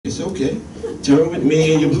okay. Turn with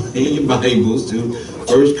me in your Bibles to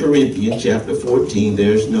 1 Corinthians chapter 14.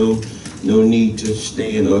 There's no need to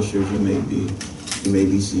stand, ushers. You may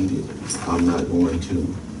be seated. I'm not going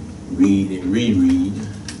to read and reread.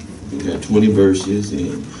 We got 20 verses,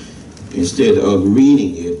 and instead of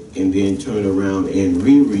reading it and then turn around and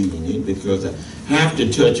rereading it, because I have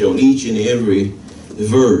to touch on each and every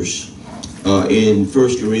verse in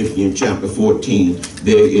 1 Corinthians chapter 14.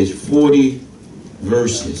 There is 40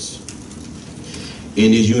 verses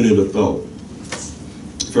in this unit of thought.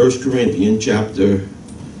 1 Corinthians chapter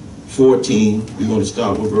 14, we're going to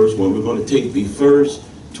start with verse 1. We're going to take the first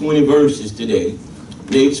 20 verses today.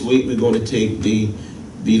 Next week, we're going to take the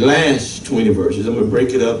last 20 verses. I'm going to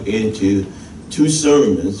break it up into 2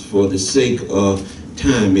 sermons for the sake of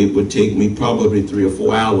time. It would take me probably 3 or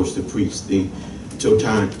 4 hours to preach the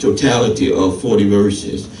totality of 40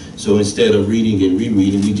 verses. So instead of reading and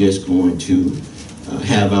rereading, we're just going to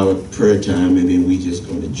have our prayer time, and then we're just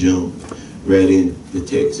going to jump right in the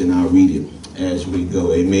text, and I'll read it as we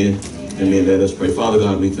go. Amen. Amen. Let us pray. Father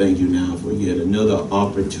God, we thank you now for yet another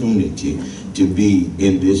opportunity to be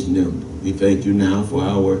in this number. We thank you now for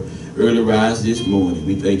our early rise this morning.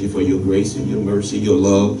 We thank you for your grace and your mercy, your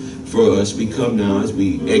love for us. We come now as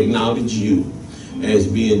we acknowledge you as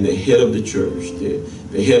being the head of the church,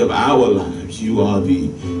 the head of our lives. You are the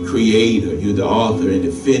creator. You're the author and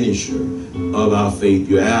the finisher of our faith.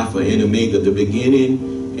 You're Alpha and Omega, the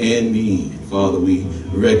beginning and the end. Father, we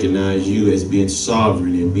recognize you as being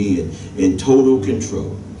sovereign and being in total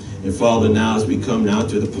control. And Father, now as we come now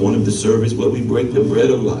to the point of the service where we break the bread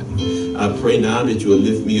of life, I pray now that you will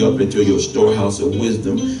lift me up into your storehouse of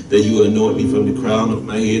wisdom, that you will anoint me from the crown of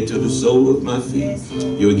my head to the sole of my feet.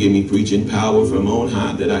 You will give me preaching power from on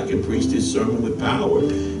high, that I can preach this sermon with power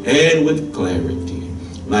and with clarity.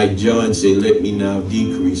 Like John said, let me now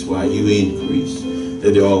decrease while you increase,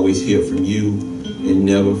 that they always hear from you and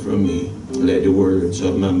never from me. Let the words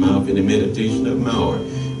of my mouth and the meditation of my heart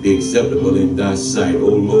be acceptable in thy sight, O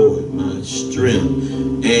Lord, my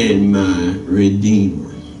strength and my redeemer.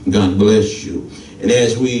 God bless you. And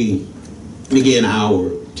as we begin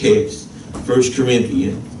our text, 1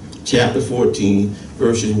 Corinthians chapter 14,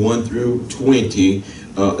 verses 1 through 20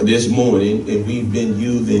 this morning, and we've been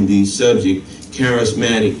using the subject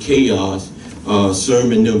Charismatic Chaos,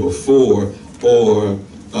 sermon number 4, or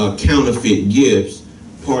Counterfeit Gifts,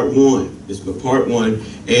 part 1. This is part 1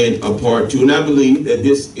 and part 2. And I believe that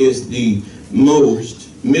this is the most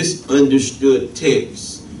misunderstood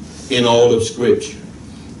text in all of Scripture.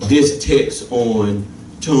 This text on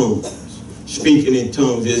tongues. Speaking in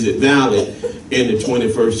tongues, is it valid in the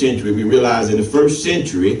 21st century? We realize in the first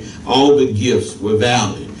century, all the gifts were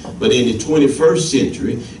valid. But in the 21st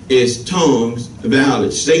century, is tongues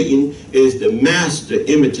valid? Satan is the master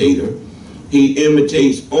imitator. He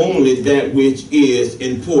imitates only that which is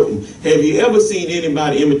important. Have you ever seen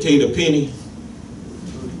anybody imitate a penny?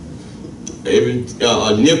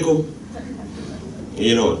 A nickel?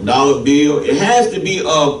 You know, dollar bill? It has to be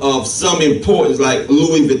of some importance, like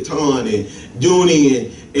Louis Vuitton and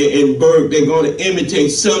Dooney and Berg. They're going to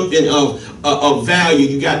imitate something of value.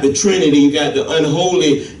 You got the Trinity, you got the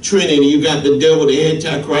unholy Trinity, you got the devil, the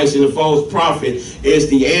Antichrist, and the false prophet. It's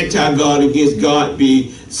the anti-God against God,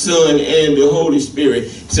 the Son and the Holy Spirit.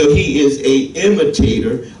 So he is an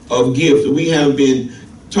imitator of gifts. We have been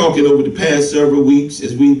talking over the past several weeks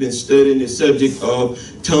as we've been studying the subject of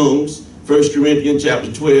tongues. 1 Corinthians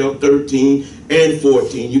chapter 12, 13, and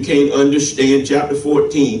 14. You can't understand chapter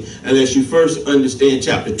 14 unless you first understand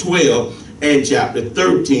chapter 12 and chapter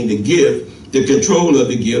 13, the gift, the control of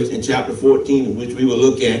the gifts. In chapter 14, which we will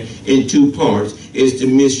look at in 2 parts, is the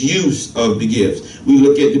misuse of the gifts. We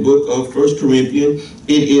look at the book of 1 Corinthians.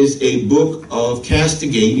 It is a book of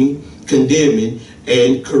castigating, condemning,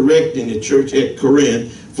 and correcting the church at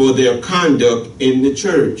Corinth for their conduct in the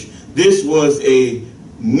church. This was a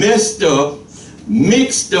messed up,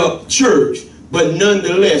 mixed up church, but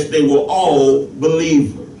nonetheless, they were all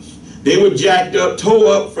believers. They were jacked up, tore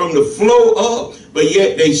up from the floor up, but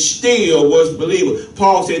yet they still was believers.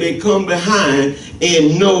 Paul said they come behind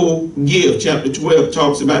in no gift. Chapter 12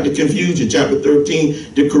 talks about the confusion. Chapter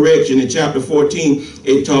 13, the correction. In chapter 14,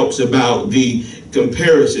 it talks about the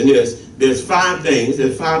comparison. There's 5 things,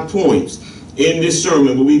 there's 5 points in this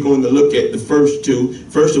sermon, but we're going to look at the first 2.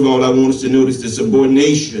 First of all, I want us to notice the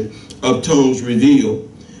subordination of tongues revealed.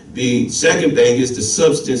 The second thing is the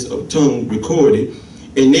substance of tongues recorded.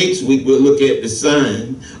 And next week, we'll look at the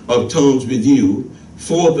sign of tongues revealed.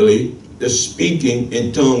 Fourthly, the speaking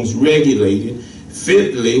in tongues regulated.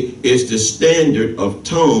 Fifthly, is the standard of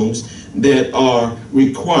tongues that are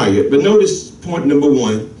required. But notice point number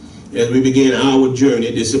 1, as we begin our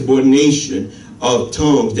journey, the subordination of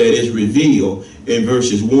tongues that is revealed in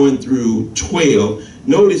verses 1 through 12.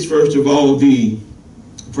 Notice, first of all, the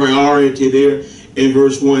priority there in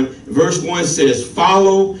verse 1. Verse 1 says,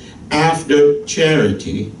 follow after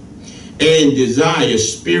charity and desire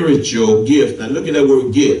spiritual gifts. Now look at that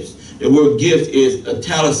word gifts. The word gift is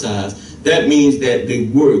italicized. That means that the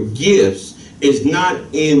word gifts is not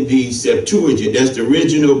in the Septuagint. That's the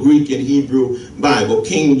original Greek and Hebrew Bible.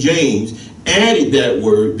 King James added that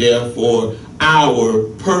word there for our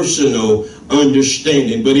personal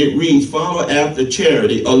understanding. But it reads, follow after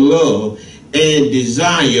charity, a love, and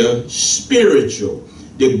desire spiritual.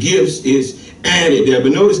 The gifts is added there.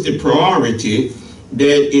 But notice the priority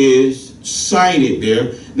that is cited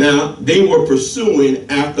there. Now, they were pursuing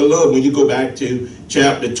after love. When you go back to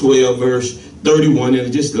chapter 12, verse 31,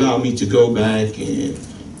 and just allow me to go back and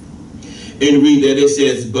read that. It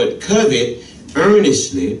says, but covet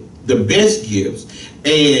earnestly the best gifts,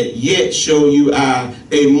 and yet show you a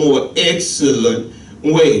more excellent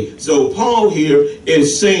way. So Paul here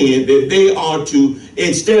is saying that they are to,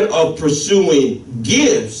 instead of pursuing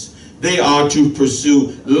gifts, they are to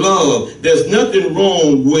pursue love. There's nothing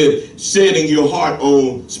wrong with setting your heart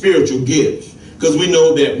on spiritual gifts, because we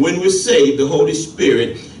know that when we're saved, the Holy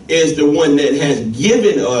Spirit is the one that has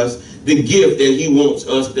given us the gift that he wants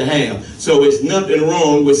us to have. So it's nothing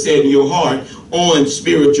wrong with setting your heart on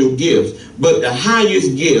spiritual gifts. But the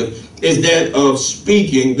highest gift is that of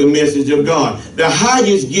speaking the message of God. The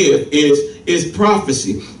highest gift is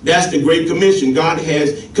prophecy. That's the Great Commission. God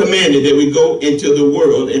has commanded that we go into the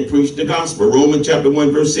world and preach the gospel. Romans chapter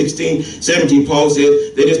 1, verse 16, 17, Paul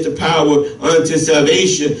says that it's the power unto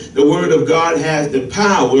salvation. The word of God has the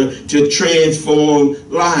power to transform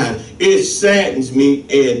lives. It saddens me,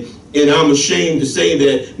 and I'm ashamed to say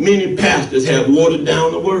that many pastors have watered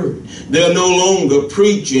down the word. They're no longer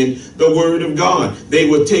preaching the word of God. They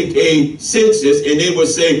would take a census and they would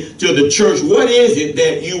say to the church, what is it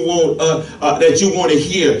that you want to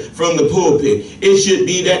hear from the pulpit? It should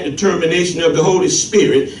be that determination of the Holy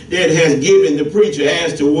Spirit that has given the preacher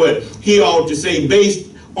as to what he ought to say based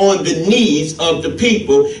on the needs of the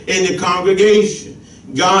people in the congregation.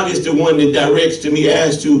 God is the one that directs to me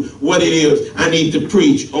as to what it is I need to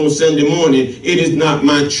preach on Sunday morning. It is not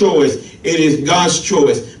my choice. It is God's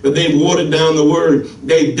choice. But they've watered down the word.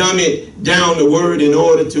 They've dumbed it down the word in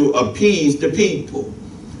order to appease the people.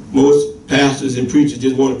 Most pastors and preachers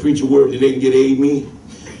just want to preach a word that they can get amen.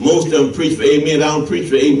 Most of them preach for amen. I don't preach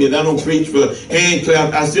for amen. I don't preach for hand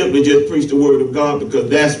clap. I simply just preach the word of God because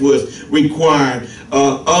that's what's required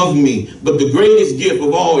of me. But the greatest gift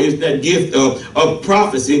of all is that gift of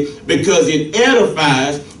prophecy, because it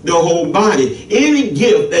edifies the whole body. Any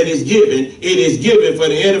gift that is given, it is given for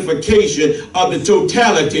the edification of the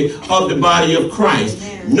totality of the body of Christ.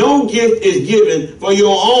 Amen. No gift is given for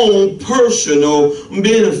your own personal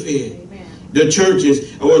benefit. The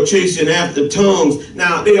churches were chasing after tongues.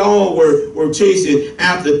 Now, they all were chasing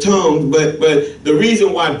after tongues, but the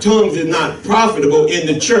reason why tongues is not profitable in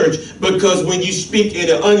the church, because when you speak in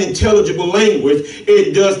an unintelligible language,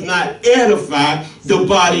 it does not edify the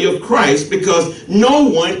body of Christ, because no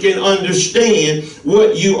one can understand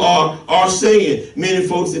what you are saying. Many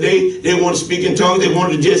folks today, they want to speak in tongues. They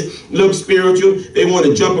want to just look spiritual. They want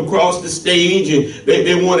to jump across the stage, and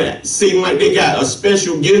they want to seem like they got a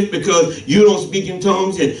special gift because you don't speak in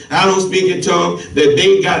tongues and I don't speak in tongues, that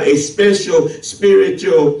they got a special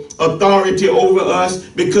spiritual authority over us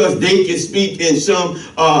because they can speak in some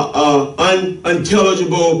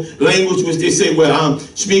unintelligible language, which they say, well, I'm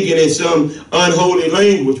speaking in some unholy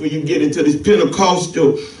language. When you get into this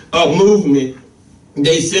Pentecostal movement,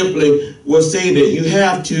 they simply will say that you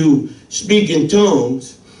have to speak in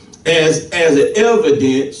tongues as an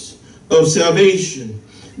evidence of salvation.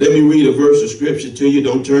 Let me read a verse of scripture to you.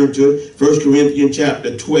 Don't turn to it. 1 Corinthians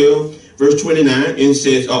chapter 12, verse 29. And it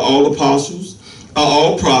says, are all apostles? Are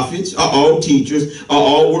all prophets? Are all teachers? Are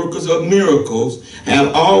all workers of miracles?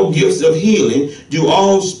 Have all gifts of healing? Do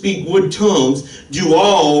all speak with tongues? Do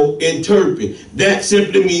all interpret? That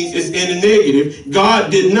simply means it's in the negative. God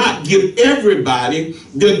did not give everybody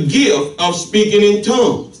the gift of speaking in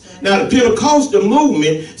tongues. Now, the Pentecostal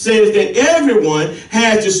movement says that everyone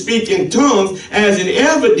has to speak in tongues as an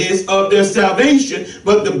evidence of their salvation,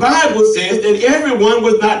 but the Bible says that everyone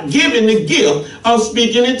was not given the gift of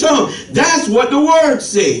speaking in tongues. That's what the word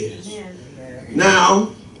says. Amen.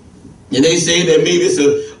 Now, and they say that maybe it's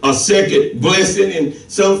a second blessing, and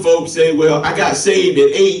some folks say, well, I got saved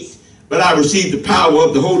at 8, but I received the power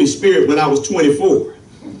of the Holy Spirit when I was 24.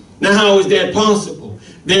 Now, how is that possible?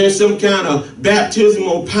 there's some kind of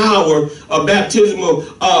baptismal power, a baptismal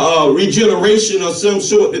regeneration of some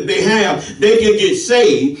sort that they have, they can get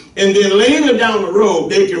saved, and then later down the road,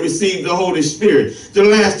 they can receive the Holy Spirit. The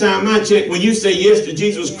last time I checked, when you say yes to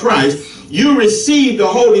Jesus Christ, you receive the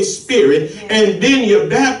Holy Spirit, and then you're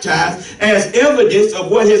baptized as evidence of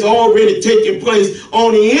what has already taken place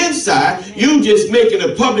on the inside. You just making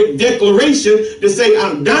a public declaration to say,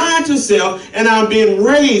 I'm dying to self, and I'm being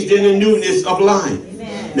raised in the newness of life.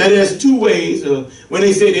 Now, there's two ways when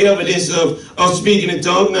they say the evidence of speaking in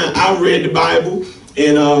tongues. Now, I've read the Bible,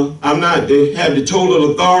 and I'm not to have the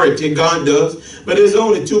total authority, God does, but there's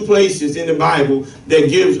only two places in the Bible that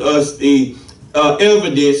gives us the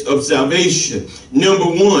evidence of salvation. Number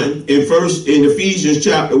one, in Ephesians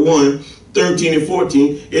chapter 1, 13 and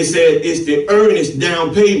 14, it said it's the earnest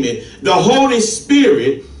down payment. The Holy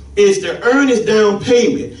Spirit is the earnest down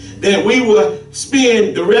payment that we will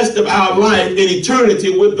spend the rest of our life in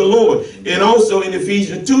eternity with the Lord. And also in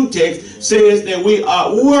Ephesians 2 text says that we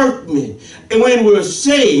are workmen. And when we're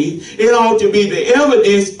saved, it ought to be the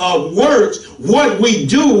evidence of works. What we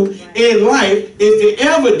do in life is the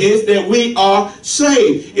evidence that we are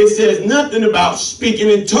saved. It says nothing about speaking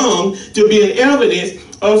in tongues to be an evidence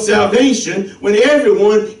of salvation when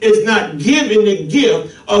everyone is not given the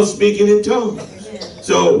gift of speaking in tongues.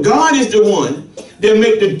 So God is the one that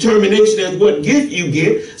make the determination as what gift you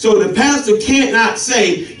get. So the pastor cannot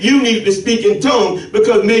say you need to speak in tongues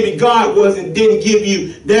because maybe God didn't give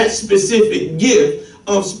you that specific gift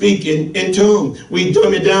of speaking in tongues. We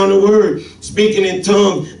dumb it down the word. Speaking in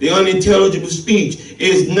tongues, the unintelligible speech,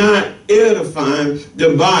 is not edifying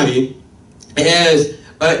the body as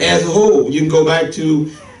a whole. You can go back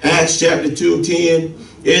to Acts chapter 2, 10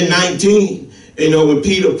 and 19. You know, when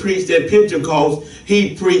Peter preached at Pentecost,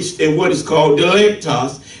 he preached in what is called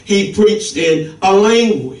dialectos. He preached in a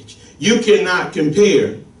language. You cannot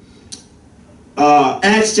compare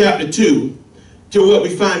Acts chapter 2 to what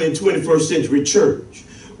we find in 21st century church.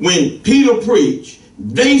 When Peter preached,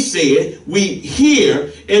 they said, we hear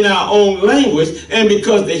in our own language, and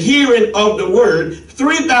because the hearing of the word,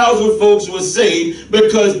 3,000 folks were saved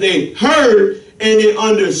because they heard and they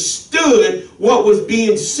understood what was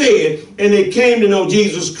being said, and they came to know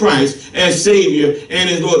Jesus Christ as Savior and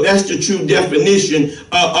as Lord. That's the true definition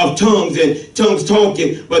of tongues and tongues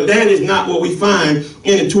talking. But that is not what we find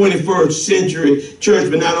in the 21st century church.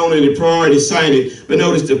 But not only the priority cited, but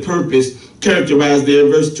notice the purpose characterized there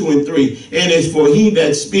in verse 2 and 3. And as for he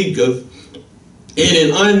that speaketh in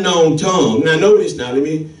an unknown tongue. Now notice, now let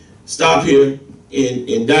me stop here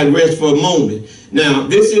and digress for a moment. Now,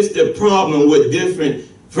 this is the problem with different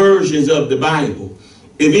versions of the Bible.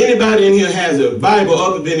 If anybody in here has a Bible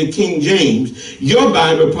other than the King James, your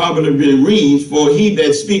Bible probably reads, for he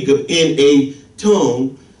that speaketh in a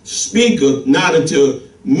tongue speaketh not unto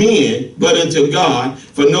men, but unto God,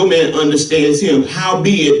 for no man understands him.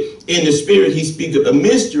 Howbeit, in the spirit he speaketh a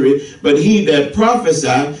mystery, but he that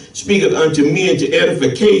prophesieth speaketh unto men to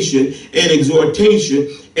edification and exhortation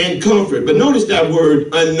and comfort. But notice that word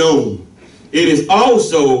unknown. It is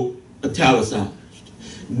also italicized.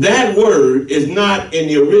 That word is not in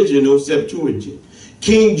the original Septuagint.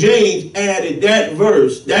 King James added that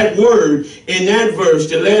verse, that word in that verse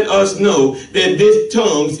to let us know that this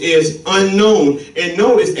tongues is unknown. And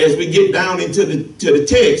notice as we get down into the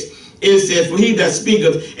text, it says, for he that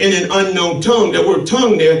speaketh in an unknown tongue. That word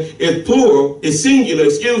tongue there is plural, is singular,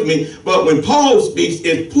 excuse me. But when Paul speaks,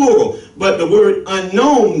 it's plural. But the word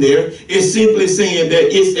unknown there is simply saying that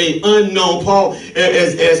it's a unknown. Paul,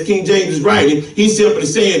 as King James is writing, he's simply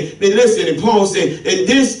saying that, listen, and Paul said that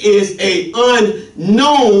this is a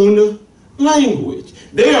unknown language.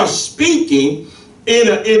 They are speaking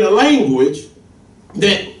in a language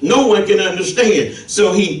that no one can understand.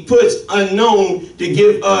 So he puts unknown to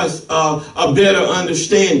give us a better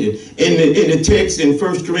understanding. In the text in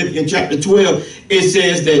 1 Corinthians chapter 12, it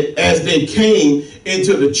says that as they came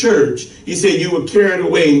into the church, he said, you were carried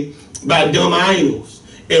away by dumb idols.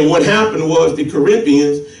 And what happened was the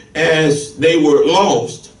Corinthians, as they were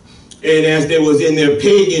lost, and as they was in their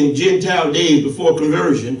pagan Gentile days before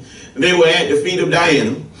conversion, they were at the feet of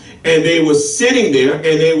Diana, and they were sitting there, and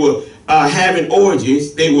they were having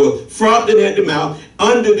orgies. They were frothing at the mouth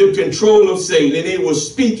under the control of Satan, and they were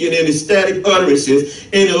speaking in ecstatic utterances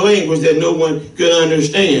in a language that no one could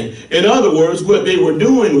understand. In other words, what they were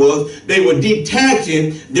doing was they were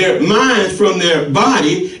detaching their minds from their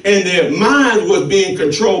body, and their minds was being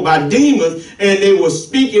controlled by demons, and they were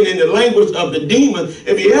speaking in the language of the demons.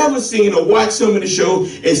 If you ever seen or watched some of the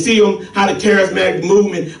shows and see them, how the charismatic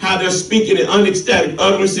movement, how they're speaking in unecstatic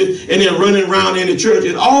utterances, and they're running around in the church,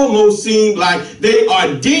 it almost seemed like they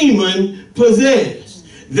are demon possessed.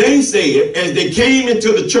 They said, as they came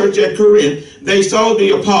into the church at Corinth, they saw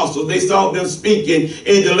the apostles, they saw them speaking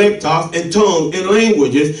in dialectos and tongues and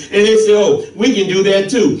languages, and they said, oh, we can do that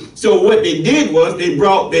too. So what they did was they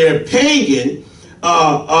brought their pagan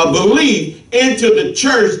belief into the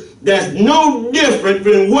church that's no different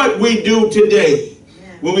than what we do today.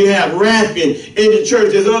 When we have rapping in the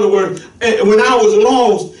church, in other words, when I was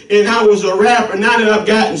lost and I was a rapper, now that I've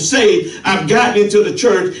gotten saved, I've gotten into the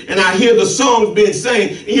church and I hear the songs being sang.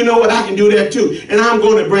 And you know what? I can do that too. And I'm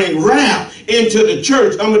going to bring rap into the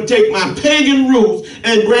church. I'm going to take my pagan roots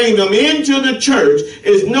and bring them into the church.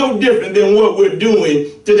 It's no different than what we're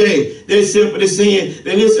doing today. They're simply saying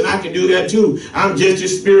that, listen, I can do that too. I'm just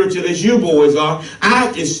as spiritual as you boys are.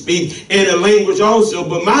 I can speak in a language also,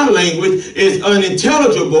 but my language is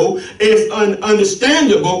unintelligible, it's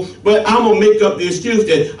ununderstandable, but I'm going to make up the excuse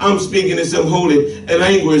that I'm speaking in some holy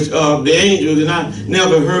language of the angels, and I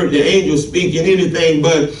never heard the angels speaking anything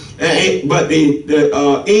but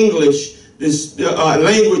the English, this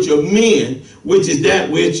language of men, which is that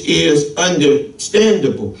which is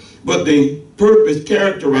understandable. But the purpose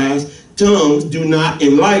characterized tongues do not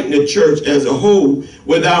enlighten the church as a whole.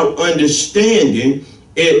 Without understanding,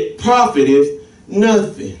 it profiteth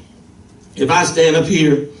nothing. If I stand up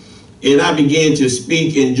here and I begin to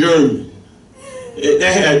speak in German,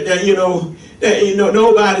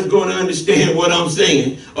 nobody's going to understand what I'm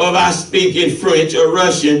saying. Or if I speak in French or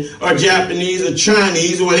Russian or Japanese or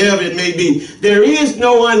Chinese or whatever it may be, there is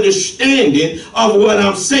no understanding of what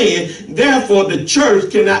I'm saying. Therefore, the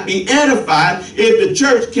church cannot be edified if the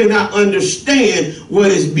church cannot understand what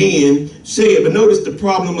is being said. But notice the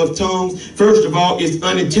problem of tongues. First of all, it's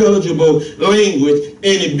unintelligible language and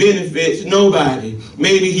it benefits nobody.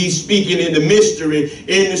 Maybe he's speaking in the mystery,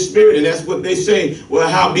 in the spirit, and that's what they say. Well,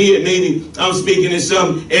 howbeit, maybe I'm speaking in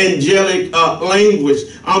some angelic language.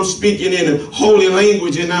 I'm speaking in a holy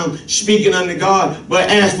language and I'm speaking unto God. But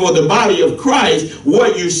as for the body of Christ,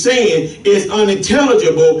 what you're saying is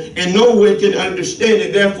unintelligible and no one can understand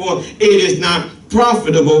it. Therefore, it is not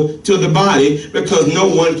profitable to the body because no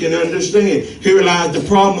one can understand. Here lies the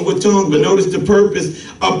problem with tongues. But notice the purpose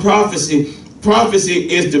of prophecy. Prophecy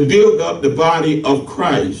is to build up the body of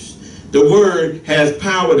Christ. The word has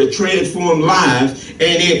power to transform lives, and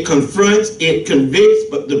it confronts, it convicts,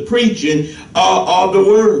 but the preaching of the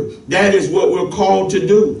word, that is what we're called to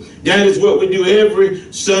do. That is what we do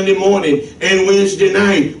every Sunday morning and Wednesday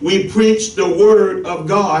night. We preach the word of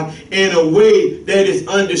God in a way that is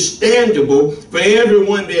understandable for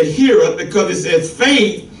everyone that heareth, because it says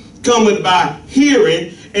faith cometh by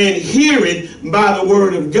hearing, and hearing by the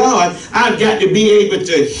word of God. I've got to be able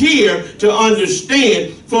to hear, to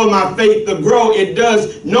understand, for my faith to grow. It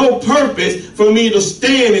does no purpose for me to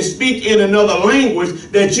stand and speak in another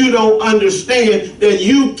language that you don't understand, that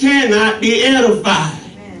you cannot be edified.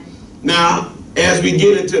 Amen. Now, as we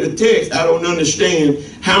get into the text, I don't understand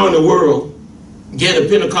how in the world can a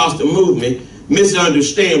Pentecostal movement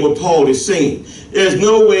misunderstand what Paul is saying. There's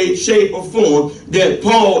no way, shape, or form that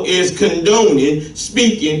Paul is condoning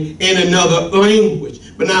speaking in another language.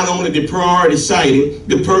 But not only the priority cited,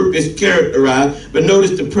 the purpose characterized, but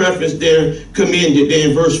notice the preference there commended there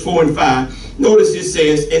in verse 4 and 5. Notice it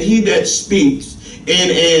says, and he that speaks in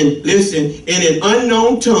an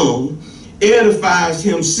unknown tongue edifies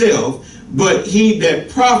himself, but he that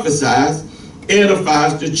prophesies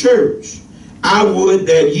edifies the church. I would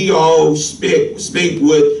that ye all speak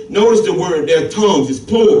with, notice the word there, tongues, is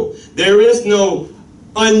plural. There is no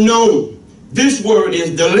unknown. This word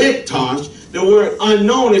is dialectos. The word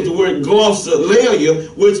unknown is the word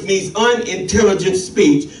glossolalia, which means unintelligent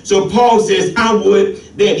speech. So Paul says, I would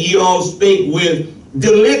that ye all speak with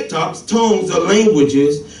dialectos, tongues or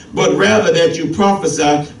languages, but rather that you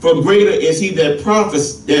prophesy, for greater is he that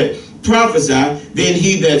prophesy than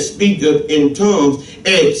he that speaketh in tongues,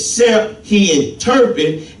 except he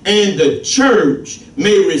interpret, and the church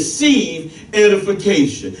may receive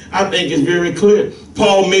edification. I think it's very clear.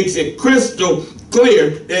 Paul makes it crystal clear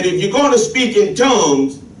that if you're going to speak in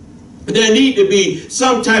tongues, there need to be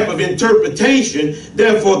some type of interpretation.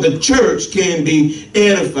 Therefore, the church can be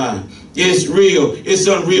edified. It's real. It's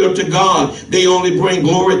unreal to God. They only bring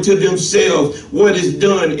glory to themselves. What is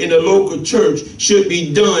done in a local church should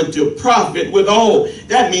be done to profit with all.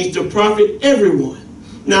 That means to profit everyone.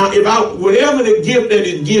 Now, whatever the gift that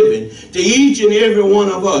is given to each and every one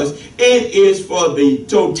of us, it is for the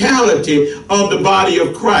totality of the body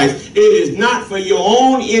of Christ. It is not for your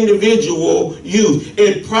own individual use.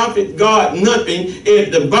 It profits God nothing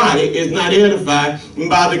if the body is not edified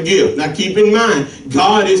by the gift. Now, keep in mind,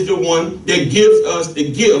 God is the one that gives us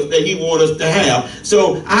the gift that he wants us to have.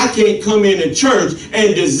 So I can't come into church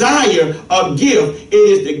and desire a gift. It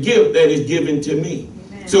is the gift that is given to me.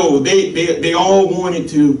 So they all wanted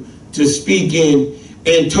to speak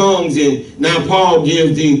in tongues, and now Paul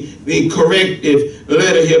gives the corrective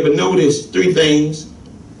letter here. But notice three things.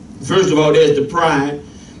 First of all, there's the pride.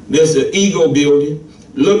 There's the ego building.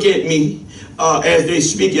 Look at me as they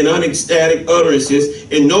speak in unecstatic utterances,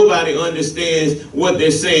 and nobody understands what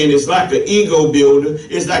they're saying. It's like an ego builder.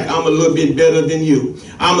 It's like I'm a little bit better than you.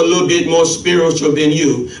 I'm a little bit more spiritual than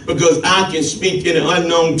you because I can speak in an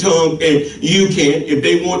unknown tongue and you can't. If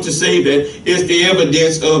they want to say that, it's the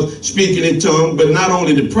evidence of speaking in tongue. But not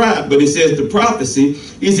only the pride, but it says the prophecy.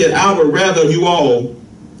 He said, I would rather you all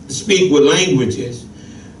speak with languages,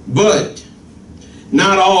 but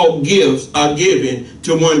not all gifts are given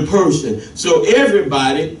to one person. So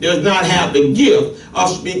everybody does not have the gift of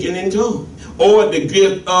speaking in tongues or the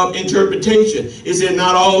gift of interpretation. It said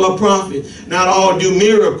not all are prophets, not all do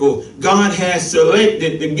miracles. God has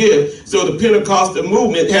selected the gift. So the Pentecostal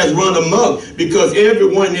movement has run amok because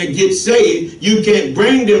everyone that gets saved, you can't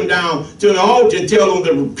bring them down to the altar and tell them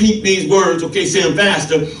to repeat these words. Okay, say them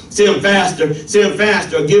faster, say them faster, say them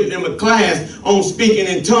faster, or give them a class on speaking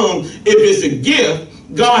in tongues. If it's a gift,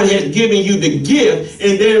 God has given you the gift,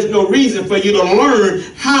 and there's no reason for you to learn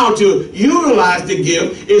how to utilize the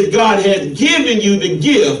gift. If God has given you the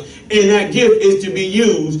gift, and that gift is to be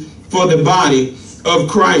used for the body of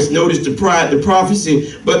Christ. Notice the pride, the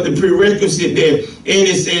prophecy, but the prerequisite there, and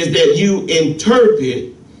it says that you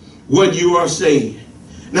interpret what you are saying.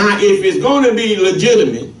 Now, if it's going to be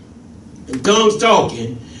legitimate, tongues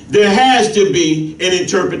talking, there has to be an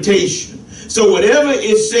interpretation. So whatever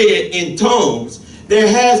is said in tongues, there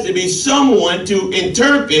has to be someone to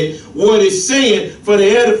interpret what it's saying for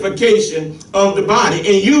the edification of the body.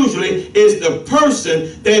 And usually it's the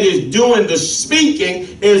person that is doing the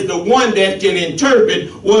speaking is the one that can interpret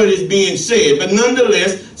what is being said. But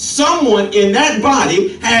nonetheless, someone in that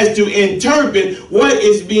body has to interpret what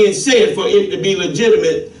is being said for it to be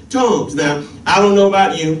legitimate tongues. Now, I don't know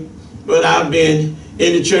about you, but I've been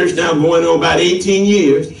in the church now going on about 18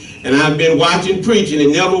 years. And I've been watching preaching,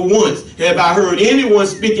 and never once have I heard anyone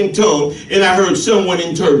speak in tongues and I heard someone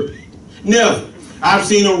interpret. Never. I've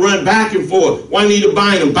seen them run back and forth. Juanita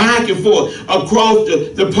Bynum back and forth across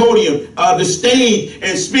the podium, the stage,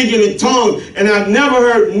 and speaking in tongues. And I've never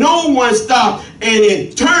heard no one stop and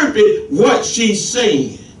interpret what she's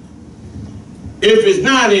saying. If it's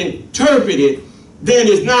not interpreted, then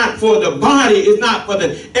it's not for the body, it's not for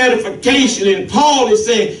the edification. And Paul is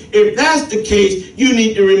saying, if that's the case, you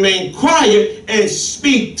need to remain quiet and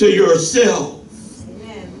speak to yourself.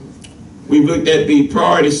 Amen. We've looked at the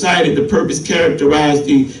priority cited, the purpose characterized,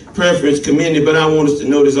 the preference commended, but I want us to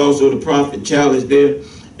notice also the prophet challenged there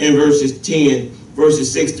in verses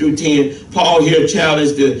 6 through 10. Paul here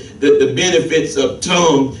challenged the benefits of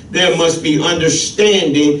tongue. There must be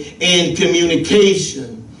understanding and communication.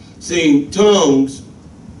 See, tongues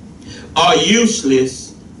are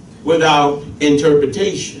useless without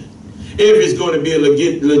interpretation. If it's going to be a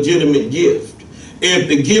legitimate gift, if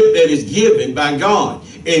the gift that is given by God,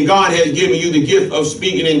 and God has given you the gift of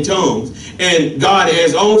speaking in tongues, and God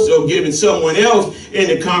has also given someone else in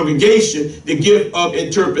the congregation the gift of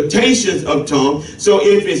interpretations of tongues. So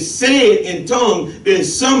if it's said in tongues, then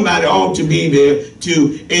somebody ought to be there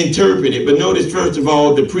to interpret it. But notice, first of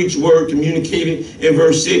all, the preached word communicated in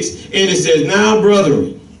verse 6. And it says, now,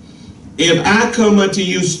 brethren, if I come unto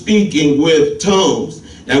you speaking with tongues,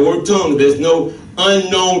 that word tongue, there's no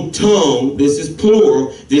unknown tongue. This is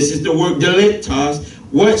plural. This is the word dilectos.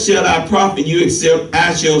 What shall I profit you except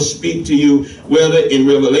I shall speak to you, whether in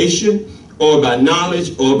revelation or by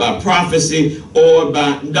knowledge or by prophecy or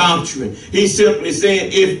by doctrine? He's simply saying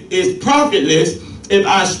if it's profitless if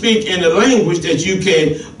I speak in a language that you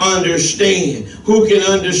can understand. Who can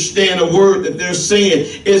understand a word that they're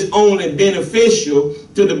saying is only beneficial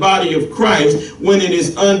to the body of Christ when it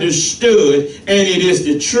is understood and it is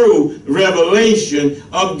the true revelation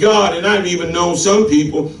of God. And I've even known some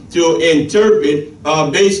people to interpret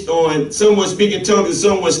based on someone speaking tongues and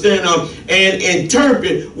someone stand up and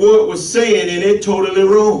interpret what was saying, and it's totally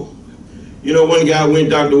wrong. You know, one guy went,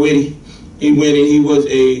 Dr. Whitty, he went and he was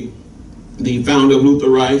the founder of Luther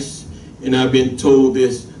Rice, and I've been told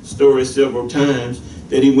this story several times,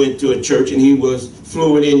 that he went to a church and he was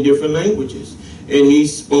fluent in different languages. and he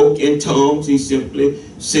spoke in tongues. He simply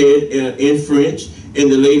said in French,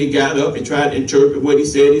 and the lady got up and tried to interpret what he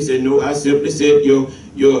said. He said, no, I simply said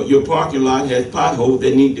your parking lot has potholes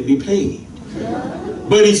that need to be paved.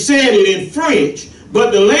 But he said it in French,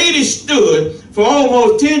 but the lady stood for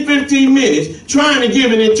almost 10-15 minutes trying to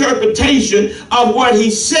give an interpretation of what he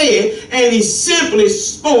said, and he simply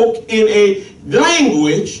spoke in a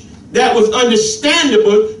language that was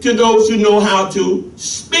understandable to those who know how to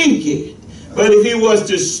speak it. But if he was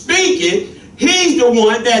to speak it, he's the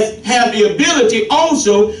one that had the ability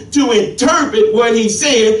also to interpret what he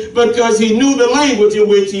said because he knew the language in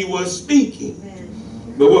which he was speaking.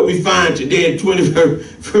 But what we find today in the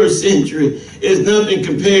 21st century is nothing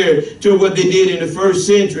compared to what they did in the first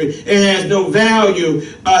century. It has no value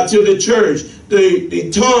to the church.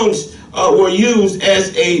 The tongues were used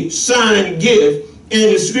as a sign gift,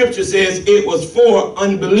 and the scripture says it was for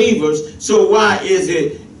unbelievers. So why is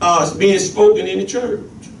it being spoken in the church?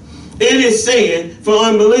 It is saying for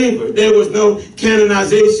unbelievers. There was no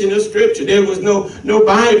canonization of scripture. There was no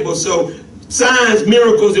Bible. So signs,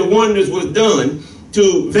 miracles, and wonders was done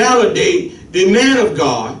to validate the man of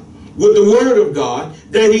God with the word of God,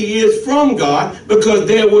 that he is from God, because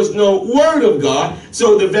there was no word of God.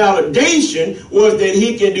 So the validation was that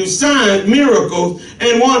he can do signs, miracles,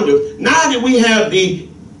 and wonders. Now that we have the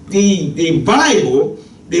Bible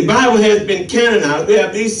has been canonized. We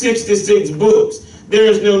have these 66 books. There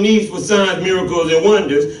is no need for signs, miracles, and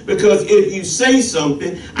wonders, because if you say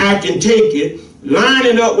something, I can take it, line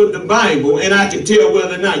it up with the Bible, and I can tell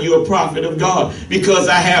whether or not you're a prophet of God, because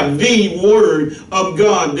I have the word of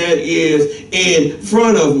God that is in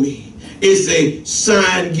front of me. It's a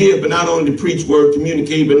sign gift, but not only the preach word,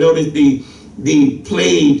 communicate, but notice the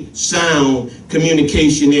played sound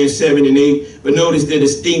communication in 7 and 8. But notice the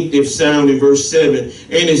distinctive sound in verse 7, and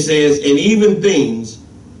it says, and even things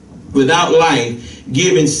without life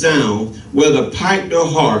giving sound, whether pipe or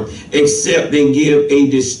harp, except they give a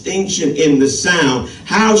distinction in the sound.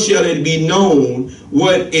 How shall it be known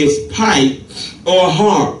what is pipe or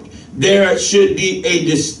harp? There should be a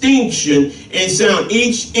distinction in sound.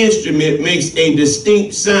 Each instrument makes a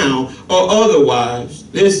distinct sound, or otherwise,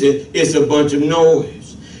 listen, it's a bunch of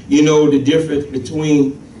noise. You know the difference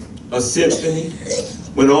between a symphony,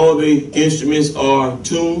 when all the instruments are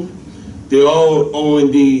tuned, they're all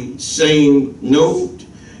on the same note.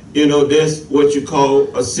 You know, that's what you call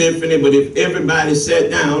a symphony. But if everybody sat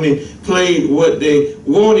down and played what they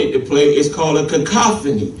wanted to play, it's called a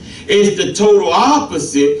cacophony. It's the total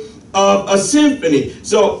opposite of a symphony.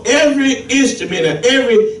 So every instrument or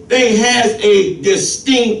everything has a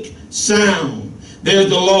distinct sound. There's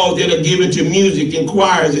the laws that are given to music and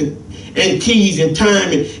choirs and keys and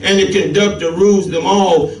timing, and the conductor rules them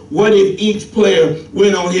all. What if each player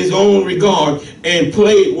went on his own regard and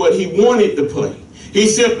played what he wanted to play? He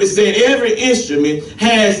simply said every instrument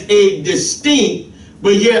has a distinct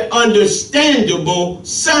but yet understandable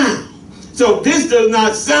sound. So this does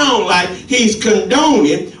not sound like he's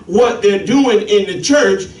condoning what they're doing in the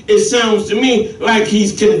church. It sounds to me like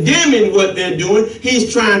he's condemning what they're doing.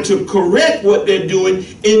 He's trying to correct what they're doing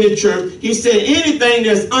in the church. He said anything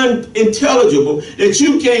that's unintelligible, that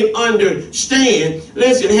you can't understand,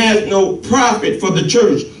 listen, has no profit for the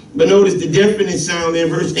church. But notice the deafening sound in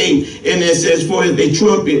verse 8. And it says, for if a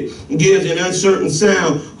trumpet gives an uncertain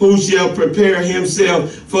sound, who shall prepare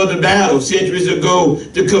himself for the battle? Centuries ago,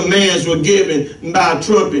 the commands were given by a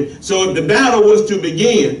trumpet. So if the battle was to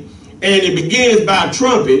begin, and it begins by a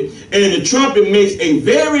trumpet, and the trumpet makes a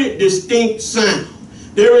very distinct sound.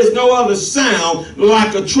 There is no other sound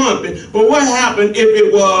like a trumpet. But what happened if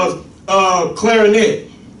it was a clarinet?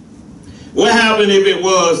 What happened if it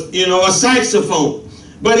was, a saxophone?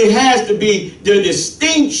 But it has to be the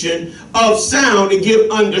distinction of sound to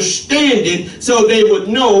give understanding so they would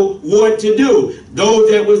know what to do.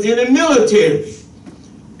 Those that was in the military,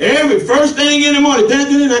 every first thing in the morning,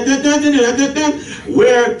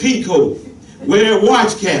 wear peacoat, wear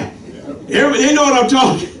watch cap. They know what I'm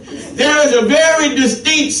talking. There is a very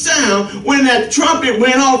distinct sound. When that trumpet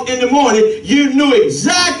went off in the morning, you knew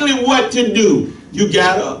exactly what to do. You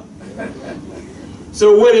got up.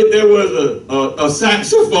 So what if there was a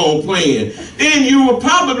saxophone playing? Then you would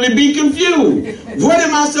probably be confused. What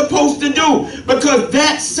am I supposed to do? Because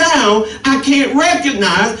that sound I can't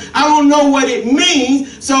recognize. I don't know what it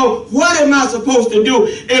means. So what am I supposed to do?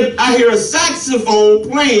 If I hear a saxophone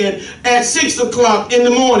playing at 6 o'clock in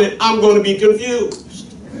the morning, I'm going to be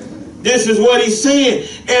confused. This is what he's saying.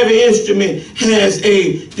 Every instrument has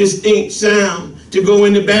a distinct sound. to go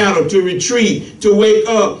into battle, to retreat, to wake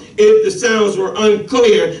up. If the sounds were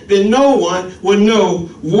unclear, then no one would know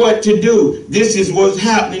what to do. This is what's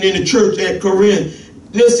happening in the church at Corinth.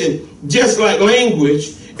 Listen, just like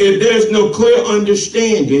language, if there's no clear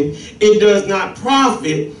understanding, it does not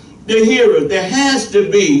profit the hearer. There has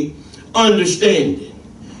to be understanding.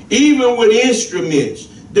 Even with instruments,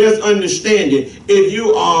 there's understanding. If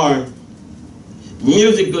you are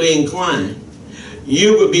musically inclined,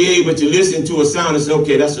 you would be able to listen to a sound and say,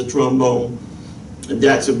 okay, that's a trombone,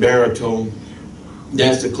 that's a baritone,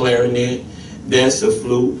 that's a clarinet, that's a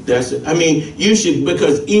flute, I mean, you should,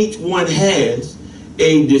 because each one has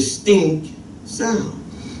a distinct sound.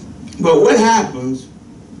 But what happens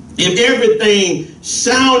if everything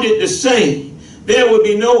sounded the same? There would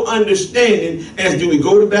be no understanding as do we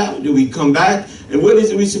go to battle, do we come back, and what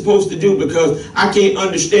is it we supposed to do? Because I can't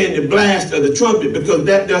understand the blast of the trumpet because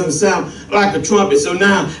that doesn't sound like a trumpet. So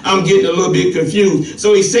now I'm getting a little bit confused.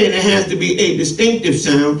 So he's saying there has to be a distinctive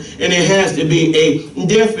sound and there has to be a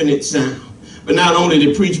definite sound. But not only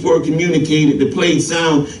the preached word communicated, the played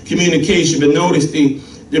sound communication, but notice the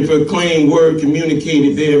proclaimed word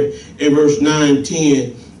communicated there in verse 9,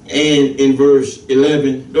 10. And in verse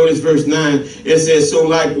 11, notice verse 9, it says, so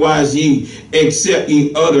likewise ye, except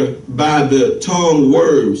ye utter by the tongue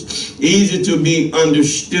words, easy to be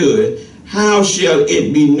understood, how shall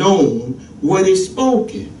it be known what is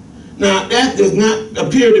spoken? Now, that does not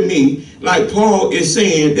appear to me like Paul is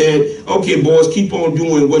saying that, okay, boys, keep on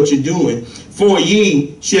doing what you're doing, for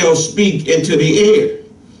ye shall speak into the air.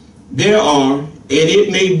 There are, and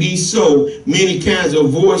it may be so, many kinds of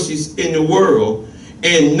voices in the world,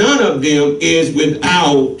 and none of them is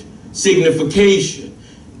without signification.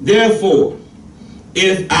 Therefore,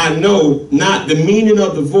 if I know not the meaning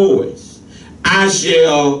of the voice, I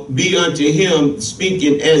shall be unto him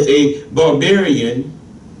speaking as a barbarian,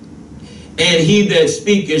 and he that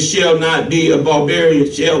speaketh shall not be a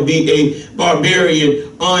barbarian, shall be a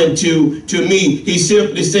barbarian unto me. He's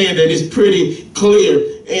simply saying that it's pretty clear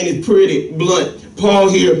and it's pretty blunt. Paul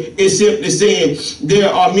here is simply saying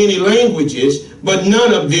there are many languages, but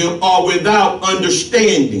none of them are without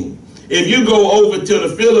understanding. If you go over to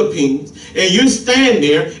the Philippines and you stand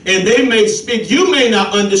there and they may speak, you may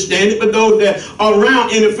not understand it, but those that are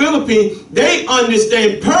around in the Philippines, they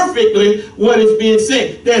understand perfectly what is being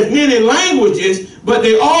said. There's many languages, but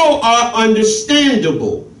they all are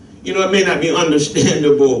understandable. You know, it may not be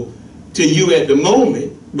understandable to you at the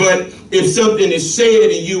moment, but if something is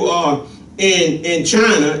said and you are in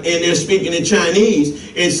China and they're speaking in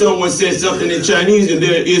Chinese and someone says something in Chinese and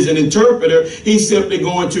there is an interpreter, he's simply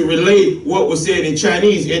going to relay what was said in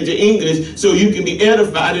Chinese into English so you can be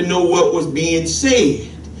edified and know what was being said.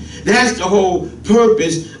 That's the whole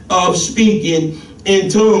purpose of speaking in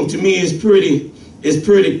tongues. To me, it's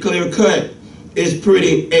pretty clear cut. It's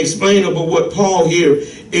pretty explainable what Paul here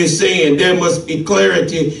is saying. There must be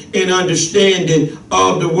clarity and understanding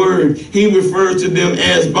of the word. He refers to them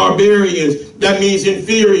as barbarians. That means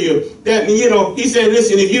inferior. That means, he said,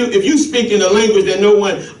 listen, if you speak in a language that no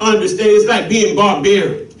one understands, it's like being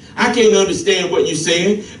barbaric. I can't understand what you're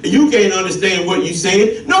saying. You can't understand what you're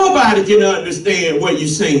saying. Nobody can understand what you're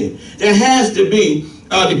saying. There has to be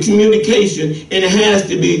the communication, and it has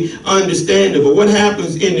to be understandable. What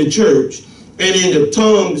happens in the church and in the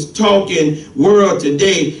tongues talking world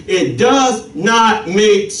today, it does not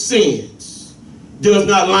make sense. Does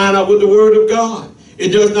not line up with the word of God. It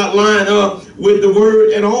does not line up with the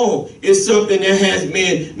word at all. It's something that has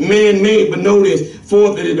been man-made. But notice,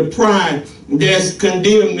 fourthly, the pride that's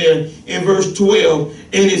condemned there in verse 12.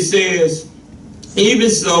 And it says, even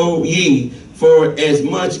so ye, for as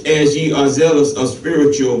much as ye are zealous of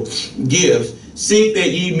spiritual gifts, seek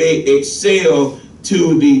that ye may excel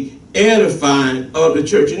to the edifying of the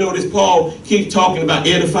church. You notice Paul keeps talking about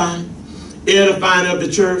edifying of the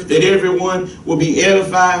church, that everyone will be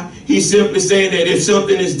edified. He's simply saying that if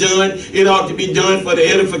something is done, it ought to be done for the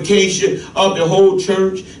edification of the whole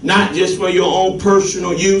church, not just for your own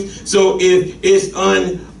personal use. So if it's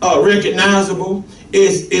unrecognizable,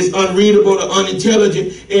 it's unreadable or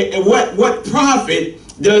unintelligent, what profit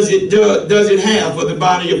does it have for the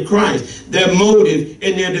body of Christ? Their motive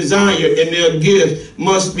and their desire and their gift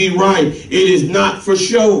must be right. It is not for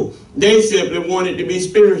show. They simply wanted to be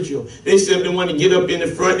spiritual. They simply wanted to get up in the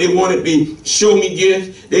front. They wanted to be show me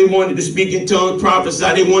gifts. They wanted to speak in tongues, prophesy.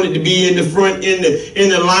 They wanted to be in the front, in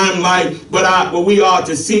the limelight. But we are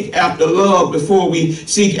to seek after love before we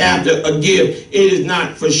seek after a gift. It is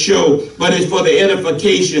not for show, but it's for the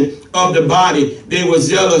edification of the body. They were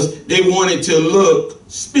zealous. They wanted to look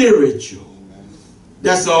spiritual.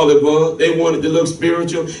 That's all it was. They wanted to look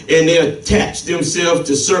spiritual, and they attached themselves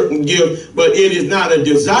to certain gifts. But it is not a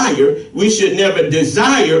desire. We should never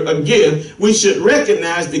desire a gift. We should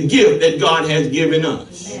recognize the gift that God has given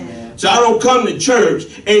us. Amen. So I don't come to church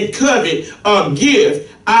and covet a gift.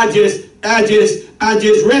 I just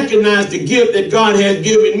recognize the gift that God has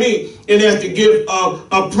given me. And that's the gift of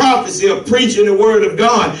prophecy, of preaching the word of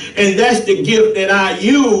God. And that's the gift that I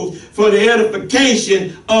use for the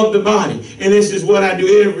edification of the body. And this is what I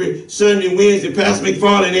do every Sunday, Wednesday. Pastor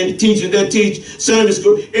McFarland and the teachers that teach Sunday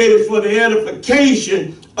school. It is for the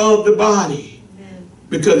edification of the body. Amen.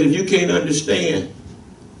 Because if you can't understand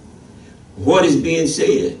what is being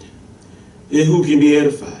said, then who can be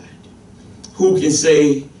edified? Who can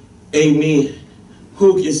say amen?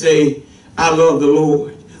 Who can say I love the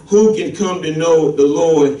Lord? Who can come to know the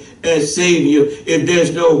Lord as Savior if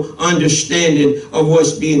there's no understanding of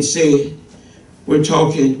what's being said? We've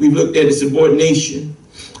looked at the subordination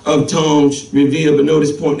of tongues revealed, but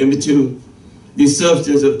notice point number 2, the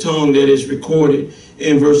substance of tongue that is recorded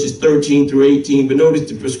in verses 13 through 18. But notice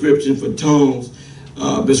the prescription for tongues.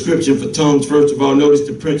 First of all, notice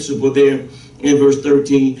the principle there in verse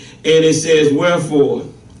 13. And it says, wherefore,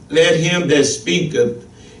 let him that speaketh,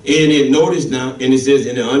 and it, notice now, and it says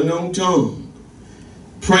in an unknown tongue,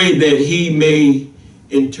 pray that he may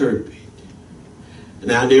interpret.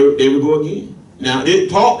 Now, there we go again. Now,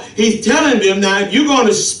 Paul, he's telling them, now, if you're going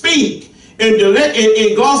to speak in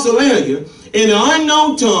glossolalia, in an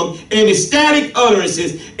unknown tongue, and the static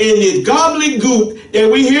utterances, and this gobbledygook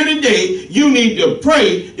that we hear today, you need to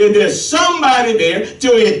pray that there's somebody there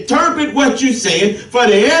to interpret what you're saying for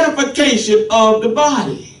the edification of the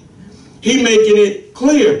body. He making it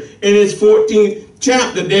clear in his 14th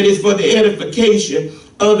chapter that is for the edification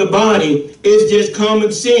of the body. It's just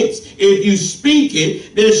common sense. If you speak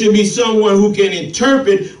it, there should be someone who can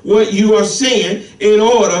interpret what you are saying in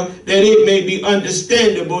order that it may be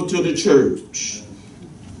understandable to the church.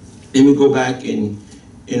 Let me go back and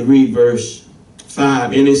read verse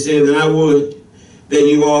 5. And it says, and I would that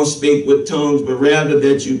you all speak with tongues, but rather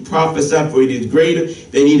that you prophesy, for it is greater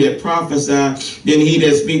than he that prophesies than he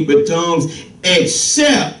that speak with tongues,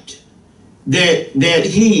 except that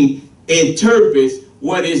he interprets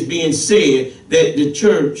what is being said, that the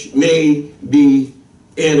church may be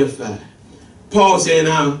edified. Paul said,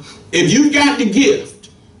 now, if you got the gift,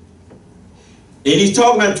 and he's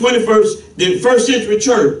talking about the first century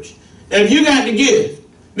church, and if you got the gift,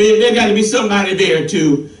 then there got to be somebody there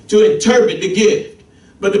to interpret the gift.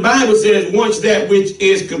 But the Bible says once that which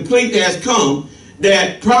is complete has come,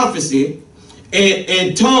 that prophecy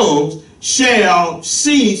and tongues shall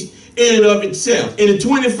cease in and of itself. In the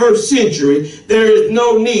 21st century, there is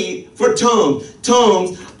no need for tongues.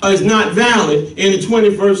 Tongues is not valid in the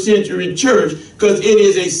 21st century church because it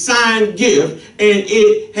is a sign gift and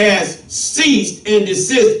it has ceased and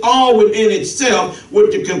desist all within itself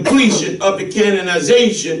with the completion of the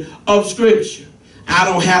canonization of Scripture. I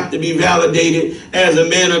don't have to be validated as a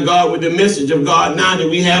man of God with the message of God now that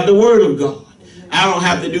we have the Word of God. I don't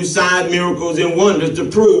have to do signs, miracles, and wonders to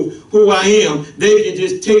prove who I am. They can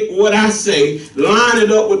just take what I say, line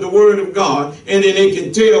it up with the Word of God, and then they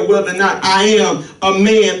can tell whether or not I am a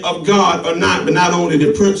man of God or not. But not only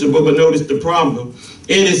the principle, but notice the problem.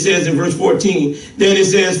 And it says in verse 14, then it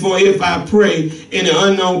says, for if I pray in an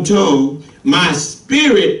unknown tongue, my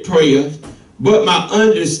spirit prayeth, but my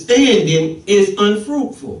understanding is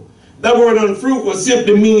unfruitful. That word unfruitful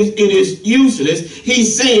simply means it is useless.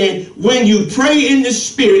 He's saying when you pray in the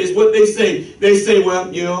Spirit is what they say. They say,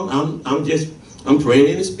 well, you know, I'm praying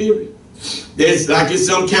in the Spirit. There's like it's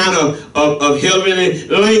some kind of heavenly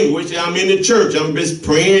language. I'm in the church. I'm just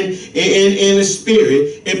praying in the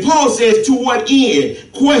Spirit. And Paul says, to what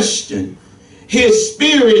end? Question. His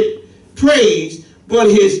spirit prays, but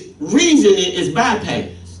his reasoning is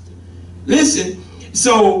bypassed. Listen,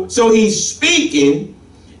 so he's speaking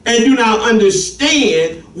and do not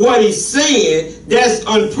understand what he's saying. That's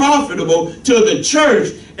unprofitable to the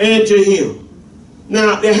church and to him.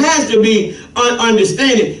 Now, there has to be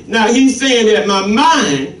understanding. Now, he's saying that my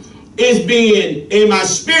mind is being, and my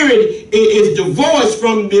spirit is divorced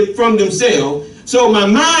from themselves. So my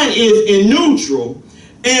mind is in neutral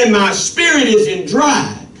and my spirit is in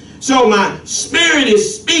drive. So my spirit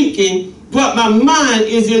is speaking, but my mind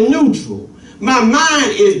is in neutral. My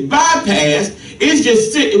mind is bypassed. It's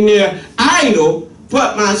just sitting there idle,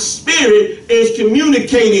 but my spirit is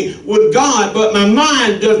communicating with God, but my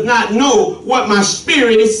mind does not know what my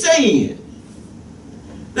spirit is saying.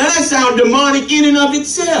 Now that sounds demonic in and of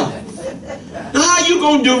itself. Now how you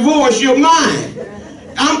going to divorce your mind?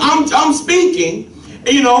 I'm speaking,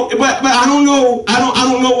 you know, but I don't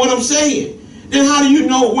know what I'm saying. then how do you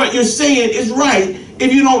know what you're saying is right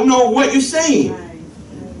if you don't know what you're saying?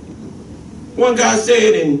 One guy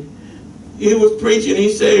said, and he was preaching,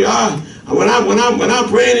 he said, when I'm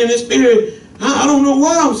praying in the Spirit, I don't know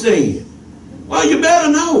what I'm saying. Well, you better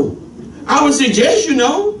know. I would suggest you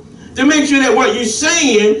know, to make sure that what you're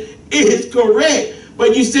saying is correct.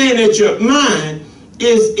 But you're saying that your mind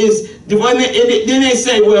is the one that, and then they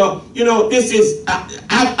say, well, you know, this is,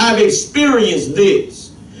 I've experienced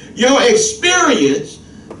this. Your experience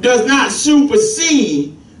does not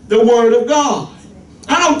supersede the Word of God.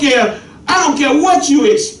 I don't care what you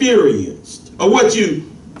experienced or what you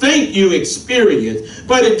think you experienced,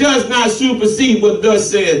 but it does not supersede what thus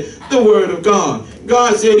said the Word of God.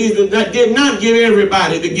 God said he did not give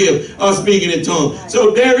everybody the gift of speaking in tongues.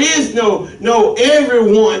 So there is no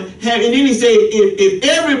everyone having. And then he said, if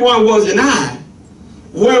everyone was an eye,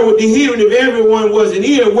 where would the hearing? If everyone was an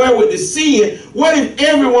ear, where would the seeing? What if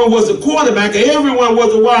everyone was a quarterback or everyone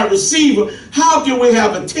was a wide receiver? How can we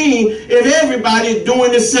have a team if everybody is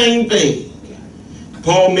doing the same thing?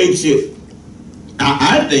 Paul makes it,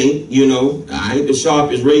 I think, you know, I ain't the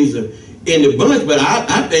sharpest razor in the bunch, but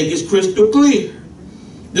I think it's crystal clear.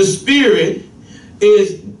 The Spirit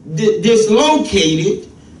is dislocated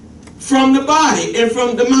from the body and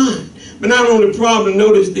from the mind. But not only the problem,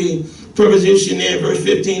 notice the preposition there, verse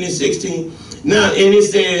 15 and 16. Now, and it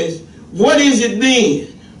says, what is it then?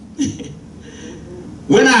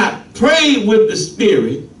 When I pray with the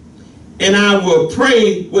Spirit, and I will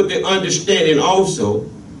pray with the understanding also,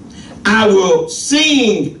 I will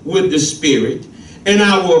sing with the Spirit, and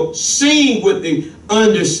I will sing with the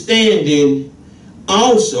understanding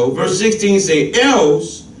also. Verse 16 say,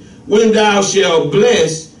 else when I shall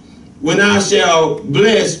bless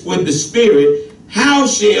with the Spirit, how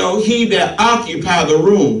shall he that occupy the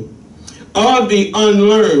room of the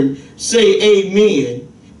unlearned say amen,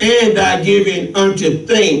 and thy giving unto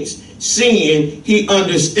thanks, seeing he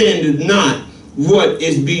understandeth not what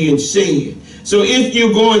is being said. So if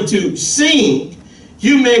you're going to sing,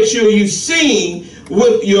 you make sure you sing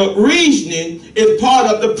with your reasoning as part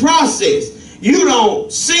of the process. You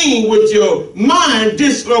don't sing with your mind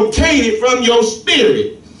dislocated from your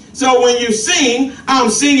spirit. So when you sing,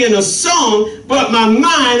 I'm singing a song, but my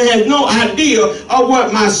mind has no idea of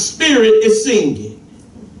what my spirit is singing.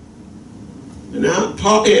 Now,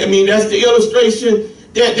 Paul, I mean, that's the illustration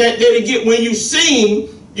that it get. When you sing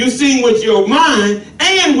with your mind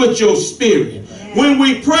and with your spirit. When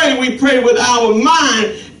we pray with our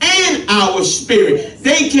mind and our spirit.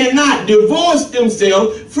 They cannot divorce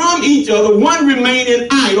themselves from each other, one remaining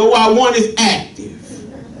idle while one is active.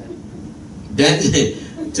 That,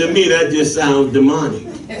 to me, that just sounds demonic.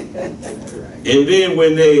 And then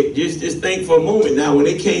when they, just think for a moment now, when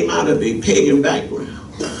they came out of a pagan background,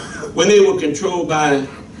 when they were controlled by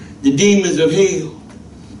the demons of hell,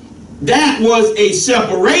 that was a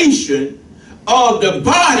separation of the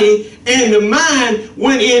body and the mind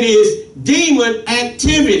when it is demon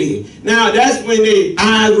activity. Now that's when their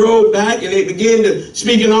eyes roll back and they begin to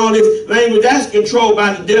speak in all this language. That's controlled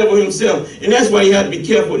by the devil himself. And that's why you have to be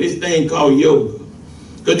careful with this thing called yoga.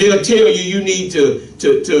 Because they'll tell you you need to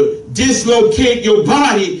dislocate your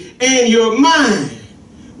body and your mind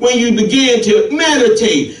when you begin to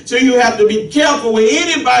meditate. So you have to be careful when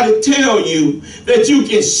anybody tell you that you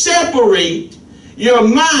can separate your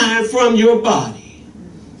mind from your body.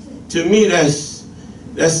 To me, that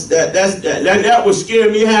would scare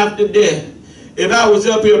me half to death. If I was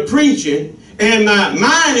up here preaching and my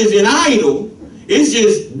mind is in idle, it's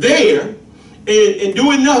just there and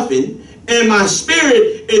doing nothing, and my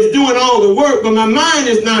spirit is doing all the work, but my mind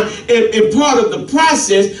is not in part of the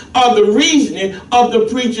process of the reasoning of the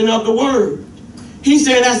preaching of the word. He's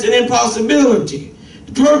saying that's an impossibility.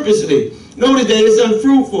 Purposely. Notice that it's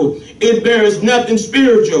unfruitful. It bears nothing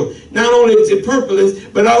spiritual. Not only is it purposeless,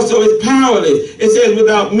 but also it's powerless. It says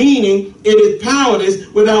without meaning, it is powerless.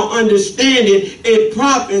 Without understanding, it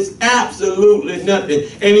profits absolutely nothing.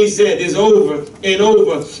 And he said this over and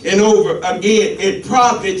over and over again. It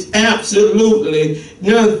profits absolutely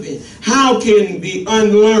nothing. How can the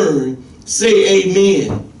unlearned say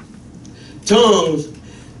amen? Tongues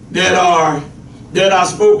that are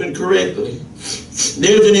spoken correctly.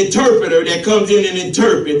 There's an interpreter that comes in and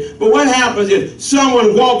interprets. But what happens if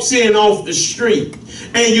someone walks in off the street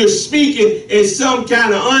and you're speaking in some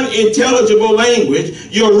kind of unintelligible language?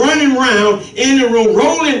 You're running around in the room,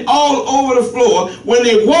 rolling all over the floor. When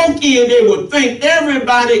they walk in, they would think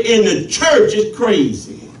everybody in the church is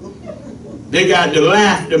crazy. They got the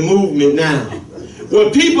laughter movement now.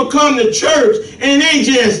 When people come to church and they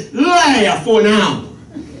just laugh for an hour.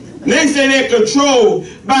 Next thing, they're controlled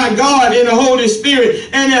by God and the Holy Spirit,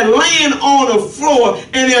 and they're laying on the floor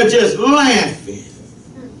and they're just laughing.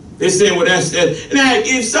 They say, well, that's that. Now,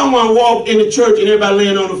 if someone walked in the church and everybody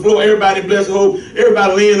laying on the floor, everybody bless the hope,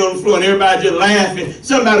 everybody laying on the floor and everybody just laughing,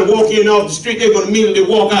 somebody walk in off the street, they're going to immediately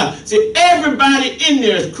walk out. See, everybody in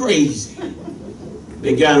there is crazy.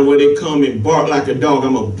 They got it where they come and bark like a dog.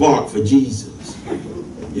 I'm going to bark for Jesus.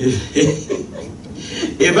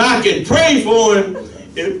 If I can pray for him,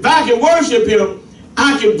 if I can worship him,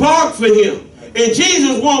 I can bark for him. And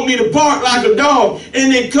Jesus wants me to bark like a dog.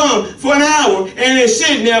 And they come for an hour and they're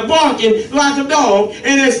sitting there barking like a dog.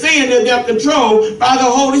 And they're saying that they're controlled by the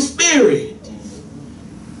Holy Spirit.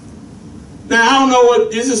 Now, I don't know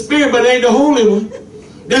what is a spirit, but it ain't the Holy One.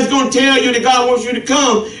 That's going to tell you that God wants you to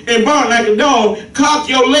come and bark like a dog, cock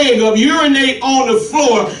your leg up, urinate on the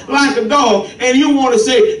floor like a dog, and you want to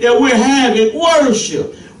say that we're having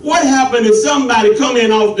worship. What happened if somebody come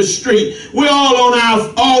in off the street? We're all on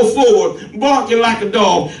our all fours, barking like a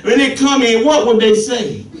dog. When they come in, what would they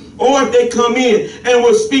say? Or if they come in and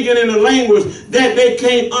we're speaking in a language that they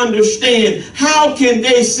can't understand, how can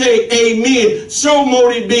they say amen? So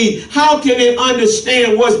mote it be. How can they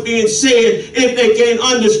understand what's being said if they can't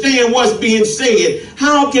understand what's being said?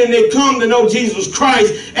 How can they come to know Jesus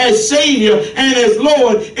Christ as Savior and as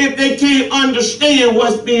Lord if they can't understand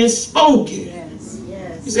what's being spoken?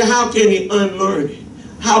 He said, how can they unlearn it?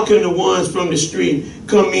 How can the ones from the street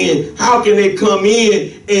come in? How can they come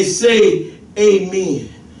in and say amen?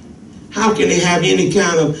 How can they have any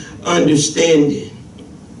kind of understanding?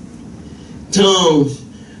 Tongues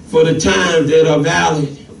for the times that are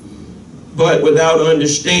valid, but without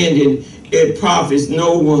understanding, it profits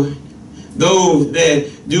no one. Those that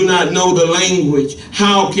do not know the language,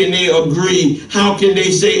 how can they agree? How can they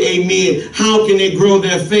say amen? How can they grow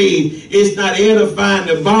their faith? It's not edifying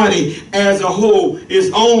the body as a whole.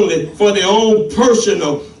 It's only for their own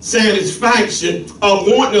personal satisfaction of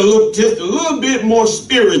wanting to look just a little bit more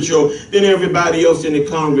spiritual than everybody else in the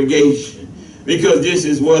congregation. Because this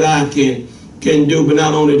is what I can do. But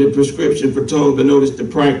not only the prescription for tongues, but notice the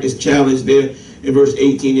practice challenge there. In verse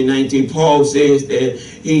 18 and 19, Paul says that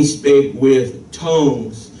he spake with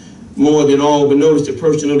tongues more than all. But notice the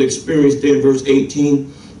personal experience there in verse 18.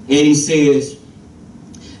 And he says,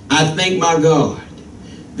 I thank my God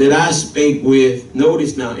that I spake with,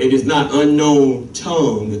 notice now, it is not unknown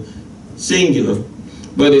tongue, singular,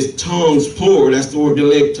 but it's tongues, plural. That's the word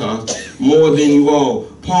dialectos, more than you all.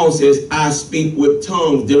 Paul says, I speak with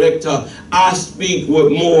tongues, dialectos. I speak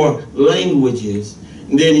with more languages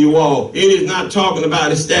than you all. It is not talking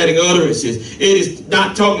about ecstatic utterances. It is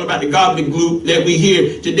not talking about the gobbledygook that we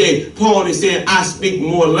hear today. Paul is saying, I speak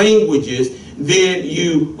more languages than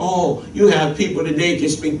you all. You have people today can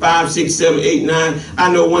speak 5, 6, 7, 8, 9.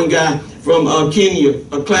 I know one guy from Kenya,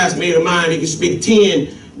 a classmate of mine, he can speak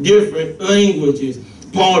 10 different languages.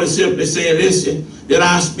 Paul is simply saying, listen, that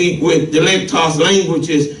I speak with dialectos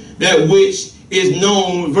languages, that which is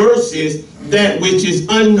known versus that which is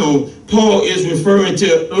unknown. Paul is referring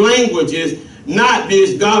to languages, not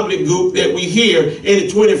this gobbledygook that we hear in the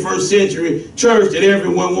 21st century church that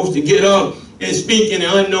everyone wants to get up and speak in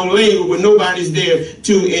an unknown language when nobody's there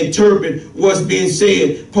to interpret what's being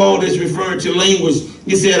said. Paul is referring to language.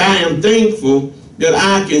 He said, I am thankful that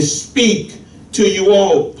I can speak to you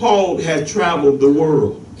all. Paul has traveled the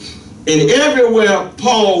world. And everywhere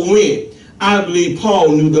Paul went, I believe Paul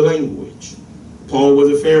knew the language. Paul was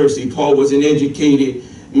a Pharisee. Paul was an educated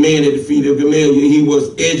man at the feet of Gamaliel. He was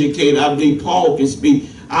educated. I believe Paul can speak,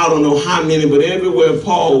 I don't know how many, but everywhere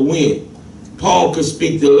Paul went, Paul could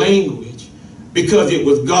speak the language because it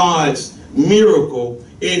was God's miracle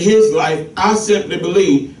in his life. I simply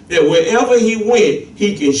believe that wherever he went,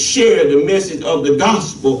 he can share the message of the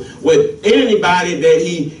gospel with anybody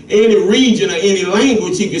that any region or any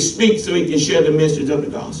language he can speak, so he can share the message of the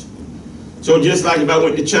gospel. So just like if I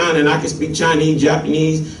went to China and I can speak Chinese,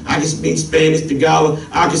 Japanese, I can speak Spanish, Tagalog,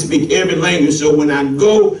 I can speak every language. So when I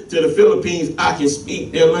go to the Philippines, I can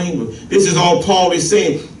speak their language. This is all Paul is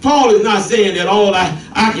saying. Paul is not saying that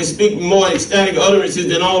I can speak more ecstatic utterances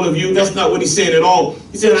than all of you. That's not what he's saying at all.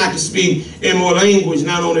 He said I can speak in more language,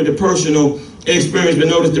 not only the personal experience, but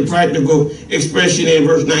notice the practical expression in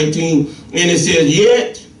verse 19. And it says,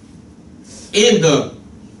 yet in the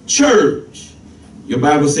church. Your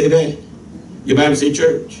Bible say that? Your Bible say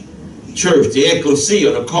church. Church, the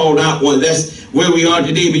ecclesia, the called out one. That's where we are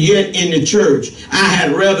today. But yet in the church, I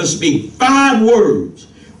had rather speak 5 words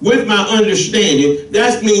with my understanding.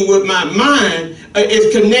 That's mean with my mind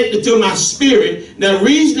is connected to my spirit. Now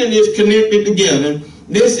reasoning is connected together.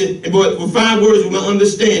 Listen, but with 5 words with my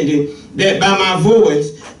understanding, that by my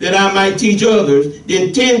voice that I might teach others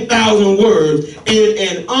than 10,000 words in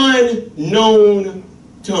an unknown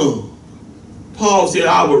tongue. Paul said,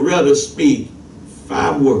 I would rather speak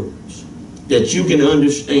 5 words that you can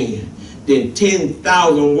understand than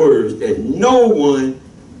 10,000 words that no one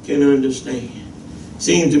can understand.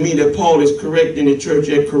 Seems to me that Paul is correcting the church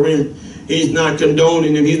at Corinth. He's not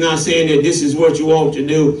condoning it. He's not saying that this is what you ought to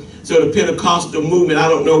do. So the Pentecostal movement, I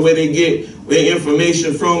don't know where they get their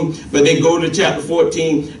information from, but they go to chapter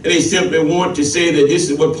 14 and they simply want to say that this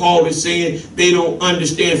is what Paul is saying. They don't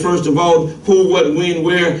understand, first of all, who, what, when,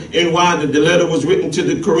 where, and why the letter was written to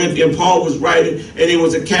the Corinthians. Paul was writing, and it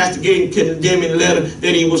was a castigating, condemning letter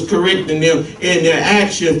that he was correcting them in their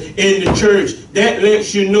actions in the church. That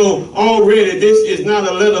lets you know already this is not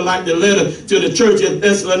a letter like the letter to the church at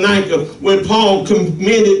Thessalonica. When Paul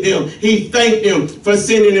commended them, he thanked them for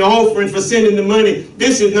sending the offering, for sending the money.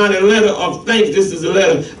 This is not a letter of thanks. This is a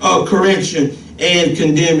letter of correction and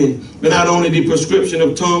condemning. But not only the prescription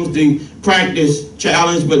of tongues, the practice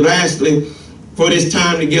challenge, but lastly, for this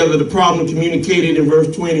time together, the problem communicated in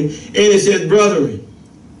verse 20. And it says, brethren,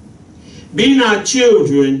 be not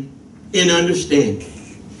children in understanding.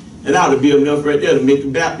 And that ought to be enough right there to make a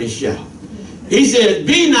Baptist shout. He says,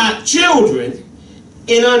 be not children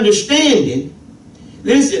in understanding.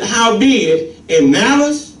 Listen, howbeit in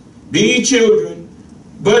malice be ye children,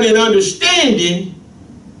 but in understanding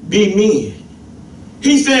be men.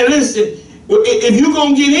 He said, listen, if you're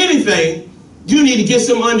going to get anything, you need to get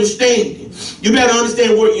some understanding. You better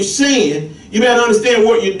understand what you're saying. You better understand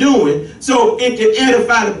what you're doing so it can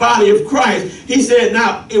edify the body of Christ. He said,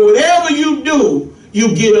 now, whatever you do,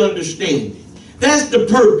 you get understanding. That's the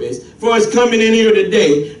purpose for us coming in here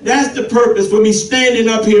today. That's the purpose for me standing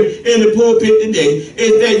up here in the pulpit today,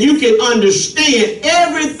 is that you can understand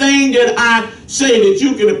everything that I say, that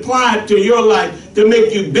you can apply it to your life to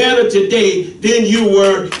make you better today than you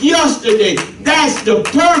were yesterday. That's the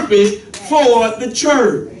purpose for the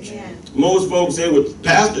church. Most folks say, well,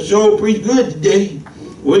 Pastor Shaw preached good today.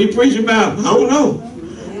 What did he preach about? I don't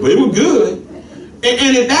know. But it was good.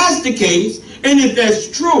 And if that's the case, and if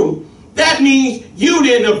that's true, that means you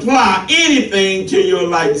didn't apply anything to your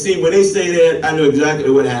life. See, when they say that, I know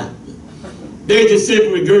exactly what happened. They just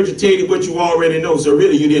simply regurgitated what you already know. So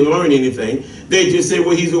really, you didn't learn anything. They just say,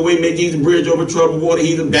 well, he's a way maker, he's a bridge over troubled water,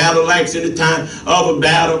 he's a battle axe in the time of a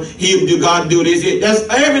battle. He'll do God do this. That's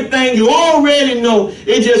everything you already know.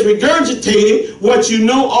 It just regurgitated what you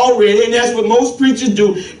know already. And that's what most preachers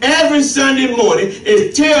do every Sunday morning,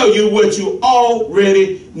 is tell you what you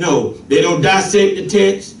already know. They don't dissect the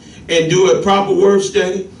text and do a proper word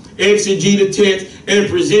study, exegete the text, and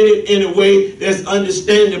present it in a way that's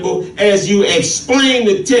understandable as you explain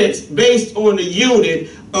the text based on the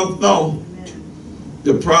unit of thought.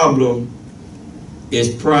 The problem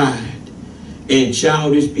is pride and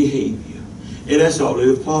childish behavior. And that's all it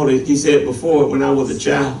is. Paul, he said before, when I was a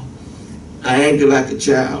child, I acted like a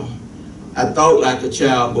child. I thought like a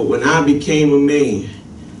child, but when I became a man,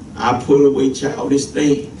 I put away childish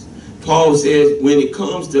things. Paul says when it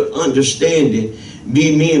comes to understanding,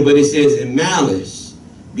 be men, but it says in malice,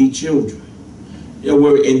 be children.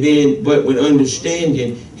 And then, but with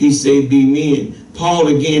understanding, he said be men. Paul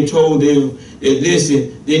again told them that,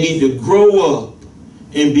 listen, they need to grow up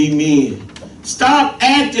and be men. Stop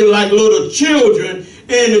acting like little children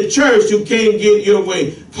in the church who can't get your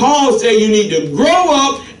way. Paul said you need to grow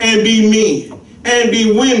up and be men and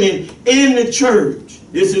be women in the church.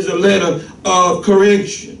 This is a letter of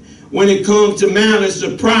correction. When it comes to malice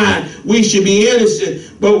or pride, we should be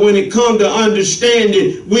innocent. But when it comes to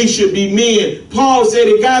understanding, we should be men. Paul said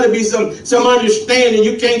it got to be some understanding.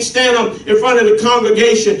 You can't stand up in front of the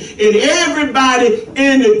congregation and everybody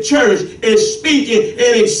in the church is speaking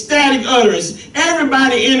in ecstatic utterance.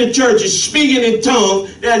 Everybody in the church is speaking in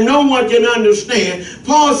tongues that no one can understand.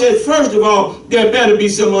 Paul said, first of all, there better be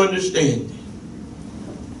some understanding.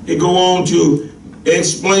 He go on to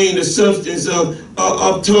explain the substance of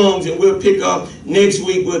tongues, and we'll pick up next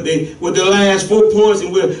week with the last 4 points,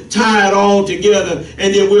 and we'll tie it all together,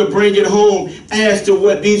 and then we'll bring it home as to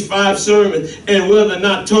what these 5 sermons and whether or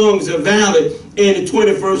not tongues are valid in the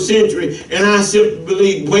 21st century. And I simply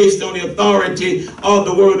believe, based on the authority of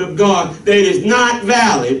the Word of God, that it is not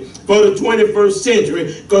valid for the 21st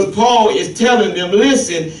century, because Paul is telling them,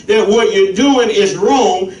 listen, that what you're doing is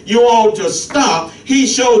wrong. You ought to stop. He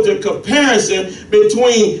shows the comparison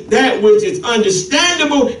between that which is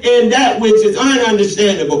understandable and that which is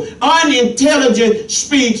ununderstandable. Unintelligent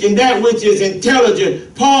speech and that which is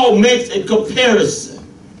intelligent. Paul makes a comparison.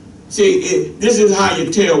 See, this is how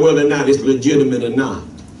you tell whether or not it's legitimate or not.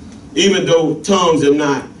 Even though tongues are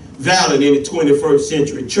not valid in the 21st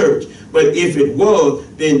century church. But if it was,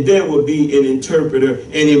 then there would be an interpreter,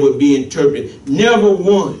 and it would be interpreted. Never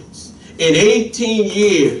once in 18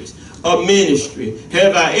 years of ministry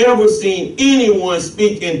have I ever seen anyone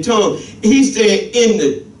speak in tongues. He said in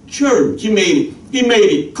the church. He made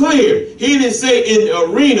it clear. He didn't say in the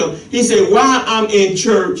arena. He said, while I'm in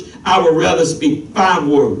church, I would rather speak 5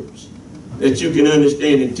 words that you can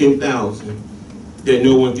understand than 10,000 that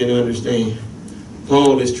no one can understand.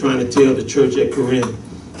 Paul is trying to tell the church at Corinth,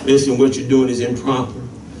 listen, what you're doing is improper.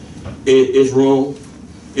 It is wrong.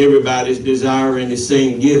 Everybody's desiring the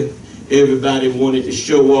same gift. Everybody wanted to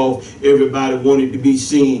show off. Everybody wanted to be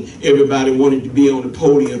seen. Everybody wanted to be on the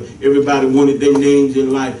podium. Everybody wanted their names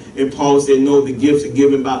in life. And Paul said, no, the gifts are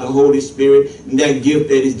given by the Holy Spirit. And that gift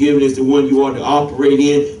that is given is the one you are to operate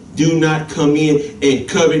in. Do not come in and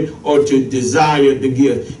covet or to desire the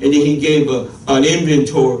gift. And then he gave an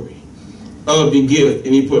inventory of the gift.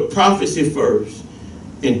 And he put prophecy first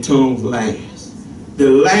and tongues last. The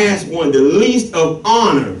last one, the least of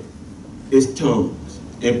honor, is tongues.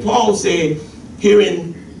 And Paul said,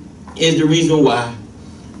 herein is the reason why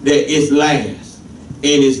that it's last and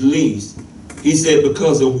it's least. He said,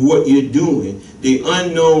 because of what you're doing, the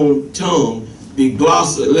unknown tongue, the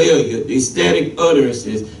glossolalia, the static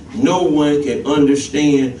utterances, no one can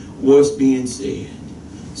understand what's being said.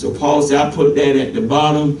 So Paul said, I put that at the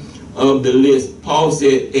bottom of the list. Paul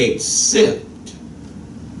said, except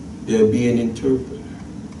there be an interpreter.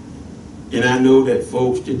 And I know that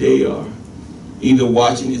folks today are either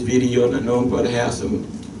watching this video, and I know I'm going to have some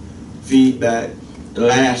feedback,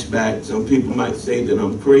 lashback. Some people might say that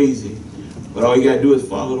I'm crazy, but all you got to do is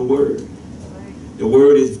follow the word. The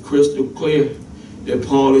word is crystal clear that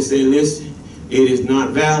Paul is saying, listen, it is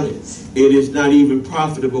not valid. It is not even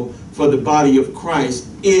profitable for the body of Christ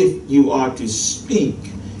if you are to speak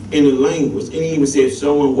in the language. And he even said, if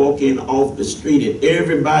someone walk in off the street and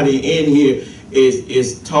everybody in here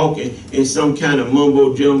is talking in some kind of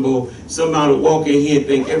mumbo jumbo, somebody walk in here and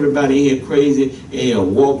think everybody in here crazy, and he'll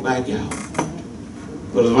walk back out.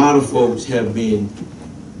 But a lot of folks have been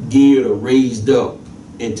geared or raised up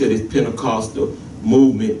into this Pentecostal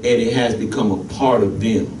movement, and it has become a part of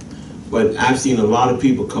them. But I've seen a lot of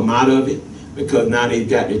people come out of it because now they've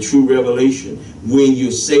got the true revelation. When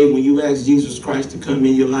you say, when you ask Jesus Christ to come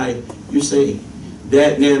in your life, you're saved.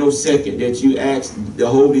 That nanosecond that you ask the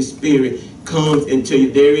Holy Spirit comes into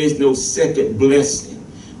you. There is no second blessing.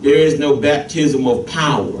 There is no baptism of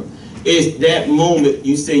power. It's that moment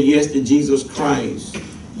you say yes to Jesus Christ,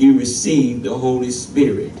 you receive the Holy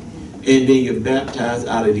Spirit. And then you're baptized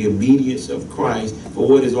out of the obedience of Christ for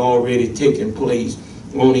what has already taken place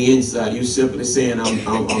on the inside. You're simply saying,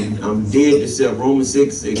 I'm dead to self. Romans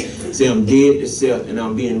 6:6 say I'm dead to self and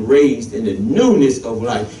I'm being raised in the newness of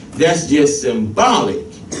life. That's just symbolic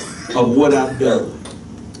of what I've done.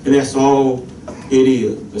 And that's all it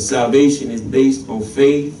is. But salvation is based on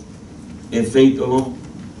faith and faith alone.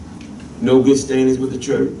 No good standings with the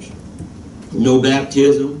church. No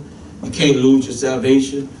baptism. You can't lose your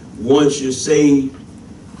salvation. Once you're saved,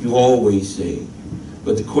 you're always saved.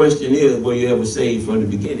 But the question is, were you ever saved from the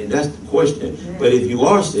beginning? That's the question. But if you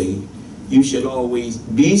are saved, you should always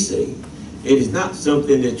be saved. It is not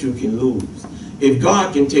something that you can lose. If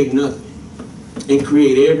God can take nothing and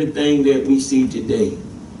create everything that we see today,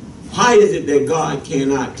 why is it that God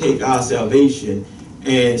cannot take our salvation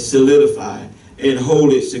and solidify and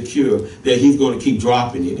hold it secure, that he's going to keep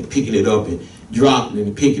dropping it and picking it up and dropping it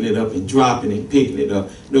and picking it up and dropping it and picking it up?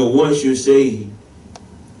 No, once you're saved,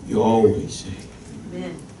 you're always saved.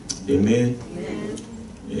 Amen. Amen. Amen.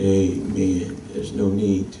 Amen. There's no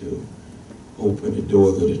need to open the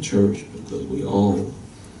doors of the church because we all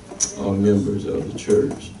are members of the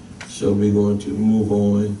church. So we're going to move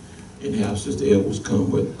on and have Sister Edwards come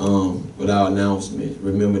with our announcement.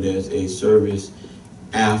 Remember, there's a service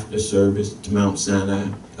after service to Mount Sinai.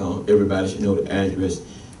 Everybody should know the address,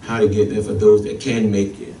 how to get there for those that can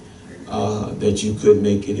make it, that you could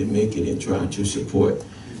make it and try to support